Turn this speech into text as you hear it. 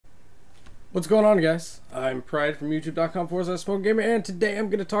What's going on, guys? I'm Pride from youtube.com/SmokeGamer, and today I'm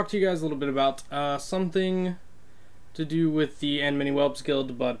going to talk to you guys a little bit about something to do with the Many Whelps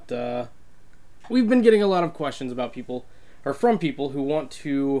guild, but we've been getting a lot of questions about people, or from people who want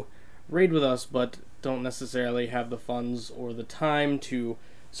to raid with us but don't necessarily have the funds or the time to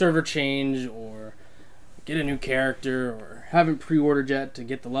server change or get a new character or haven't pre-ordered yet to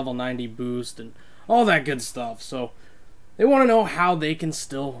get the level 90 boost and all that good stuff. So they want to know how they can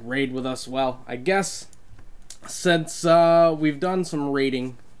still raid with us. Well, I guess since we've done some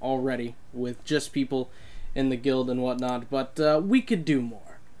raiding already with just people in the guild and whatnot, but we could do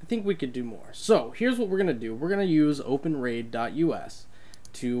more. I think we could do more. So here's what we're going to do. We're going to use openraid.us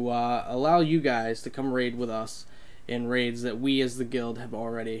to allow you guys to come raid with us in raids that we as the guild have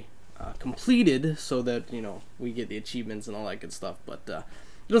already completed, so that, you know, we get the achievements and all that good stuff. But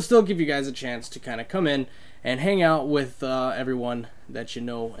it'll still give you guys a chance to kind of come in and hang out with everyone that you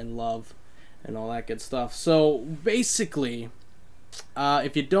know and love and all that good stuff. So basically,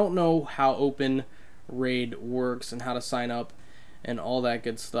 if you don't know how Open Raid works and how to sign up and all that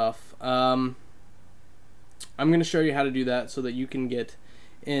good stuff, I'm going to show you how to do that so that you can get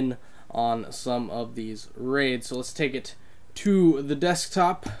in on some of these raids. So let's take it to the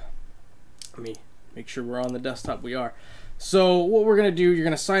desktop. Let me make sure we're on the desktop. We are. So what we're going to do, you're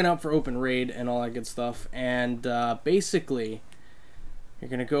going to sign up for Open Raid and all that good stuff, and basically you're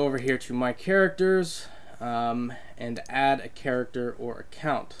going to go over here to My Characters and add a character or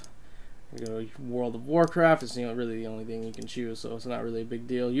account. You go to World of Warcraft. It's really the only thing you can choose, so it's not really a big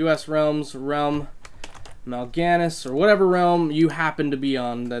deal. US Realms, Realm, Mal'Ganis, or whatever realm you happen to be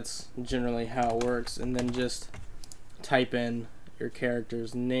on. That's generally how it works. And then just type in your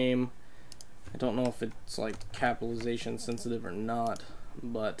character's name. I don't know if it's like capitalization sensitive or not,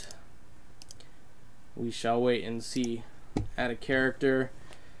 but we shall wait and see. Add a character.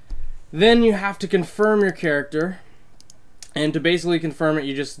 Then you have to confirm your character, and to basically confirm it,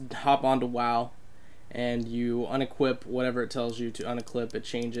 you just hop onto WoW and you unequip whatever it tells you to unequip. It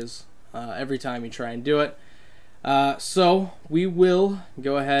changes every time you try and do it. So we will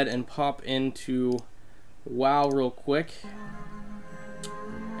go ahead and pop into WoW real quick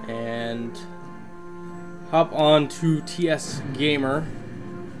and hop on to TS Gamer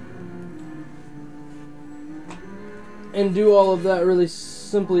and do all of that really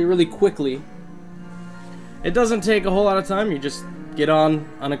simply, really quickly. It doesn't take a whole lot of time. You just get on,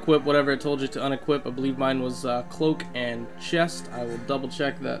 unequip whatever it told you to unequip. I believe mine was cloak and chest. I will double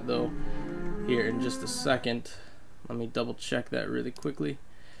check that though here in just a second. Let me double check that really quickly.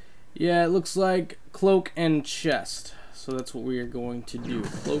 Yeah, it looks like cloak and chest. So that's what we are going to do.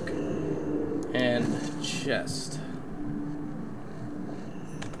 Cloak and chest.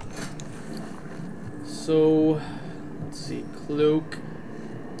 So let's see, cloak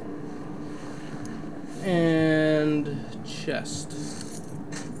and chest.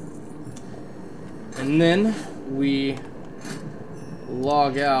 And then we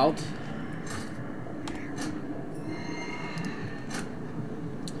log out.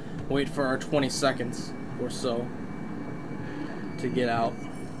 Wait for our 20 seconds or so to get out.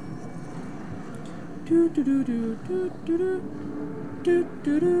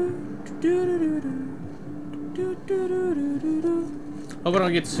 Hope I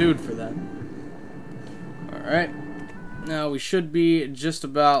don't get sued for that. Alright, now we should be just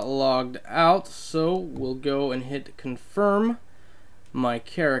about logged out, so we'll go and hit confirm my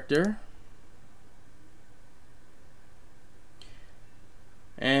character.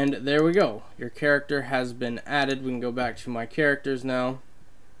 And there we go. Your character has been added. We can go back to My Characters now.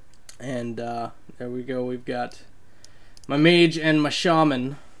 And there we go. We've got my mage and my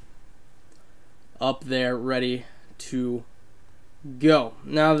shaman up there ready to go.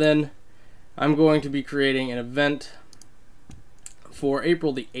 Now then, I'm going to be creating an event for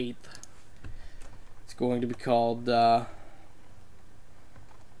April the 8th. It's going to be called the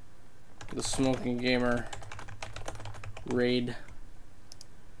Smoking Gamer Raid.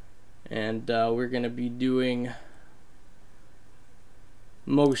 And we're going to be doing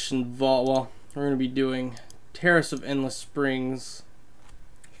Motion Vault. Well, we're going to be doing Terrace of Endless Springs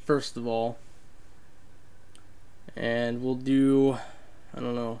first of all. And we'll do, I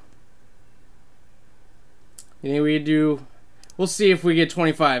don't know. You think we do? We'll see if we get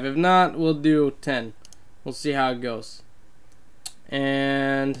 25. If not, we'll do 10. We'll see how it goes.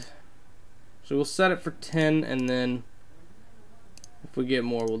 And so we'll set it for 10, and then if we get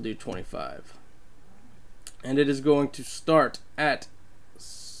more, we'll do 25. And it is going to start at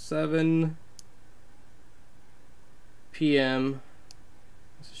 7 p.m.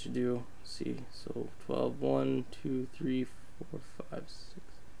 So I should do, let's see, so 12, 1, 2, 3, 4, 5, 6,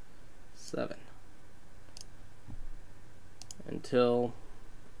 7. Until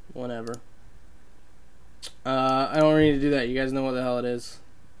whenever. I don't need to do that. You guys know what the hell it is.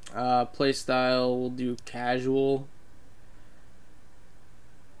 Play style, we'll do casual.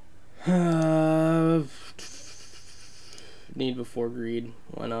 Need before greed.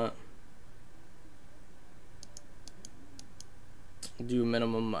 Why not? Do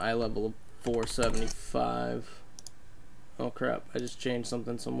minimum eye level of 475. Oh crap, I just changed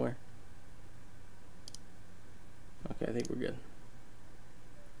something somewhere. Okay, I think we're good.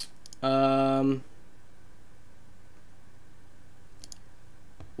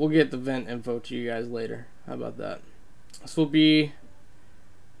 We'll get the vent info to you guys later. How about that? This will be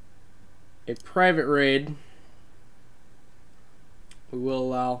a private raid. We will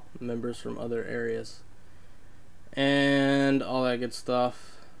allow members from other areas and all that good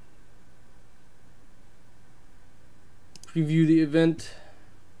stuff. Preview the event.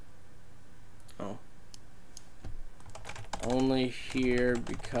 Oh. Only here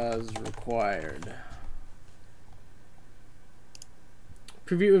because required.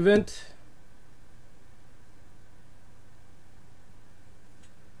 Preview event.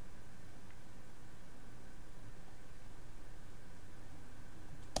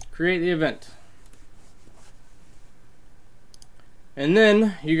 Create the event. And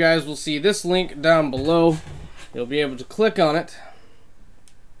then you guys will see this link down below. You'll be able to click on it.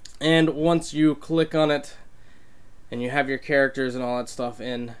 And once you click on it and you have your characters and all that stuff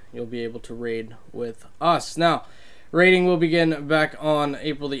in, you'll be able to raid with us. Now, raiding will begin back on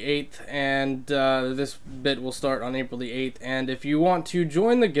April the 8th, and this bit will start on April the 8th. And if you want to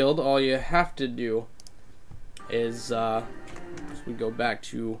join the guild, all you have to do is, as we go back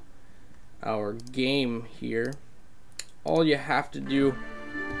to our game here, all you have to do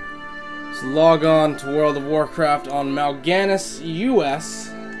is log on to World of Warcraft on Mal'Ganis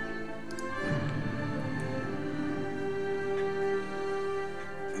US.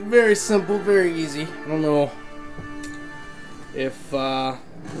 Very simple, very easy. I don't know if you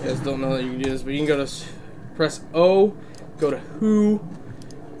guys don't know that you can do this, but you can go to press O, go to Who,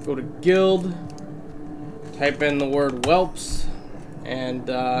 go to Guild, type in the word Whelps, and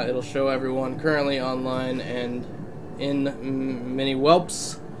it'll show everyone currently online and in Many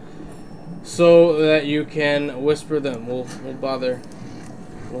Whelps, so that you can whisper them. We'll bother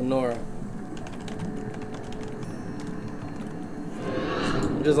Lenora.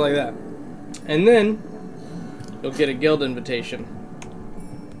 Just like that. And then you'll get a guild invitation.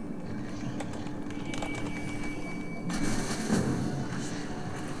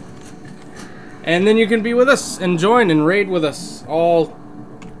 And then you can be with us and join and raid with us. All,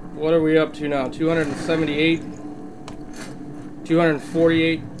 what are we up to now? 278,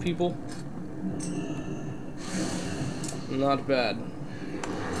 248 people. Not bad.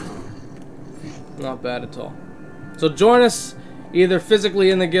 Not bad at all. So join us either physically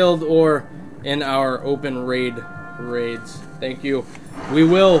in the guild or in our open raids. Thank you. We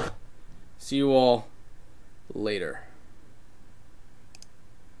will see you all later.